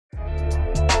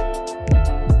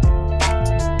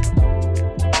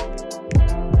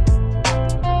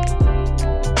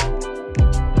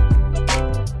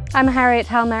I'm Harriet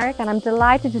Halmarick and I'm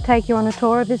delighted to take you on a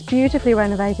tour of this beautifully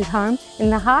renovated home in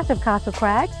the heart of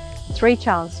Castlecrag, 3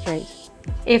 Charles Street.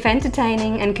 If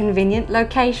entertaining and convenient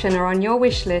location are on your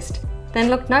wish list,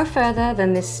 then look no further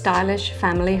than this stylish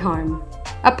family home.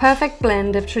 A perfect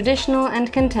blend of traditional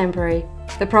and contemporary,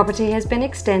 the property has been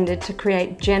extended to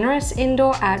create generous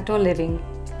indoor-outdoor living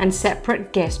and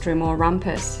separate guest room or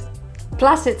rumpus.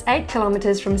 Plus it's 8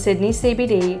 kilometres from Sydney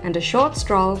CBD and a short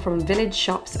stroll from village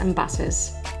shops and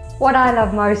buses. What I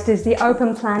love most is the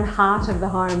open plan heart of the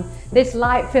home. This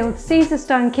light-filled Caesar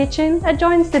stone kitchen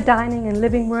adjoins the dining and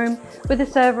living room with a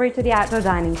servery to the outdoor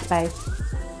dining space.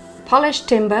 Polished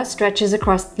timber stretches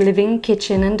across the living,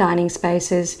 kitchen and dining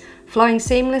spaces, flowing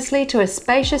seamlessly to a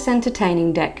spacious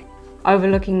entertaining deck,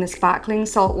 overlooking the sparkling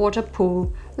saltwater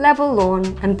pool, level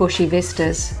lawn and bushy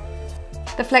vistas.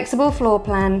 The flexible floor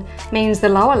plan means the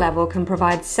lower level can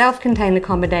provide self-contained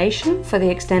accommodation for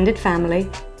the extended family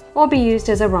or be used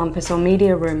as a rumpus or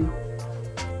media room.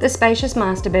 The spacious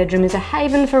master bedroom is a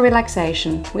haven for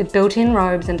relaxation with built-in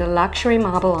robes and a luxury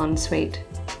marble ensuite.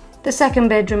 The second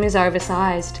bedroom is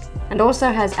oversized and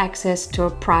also has access to a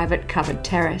private covered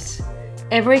terrace.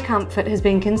 Every comfort has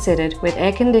been considered with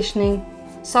air conditioning,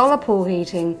 solar pool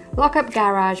heating, lock-up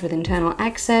garage with internal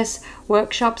access,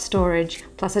 workshop storage,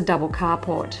 plus a double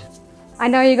carport. I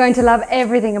know you're going to love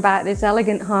everything about this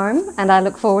elegant home and I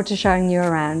look forward to showing you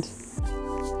around.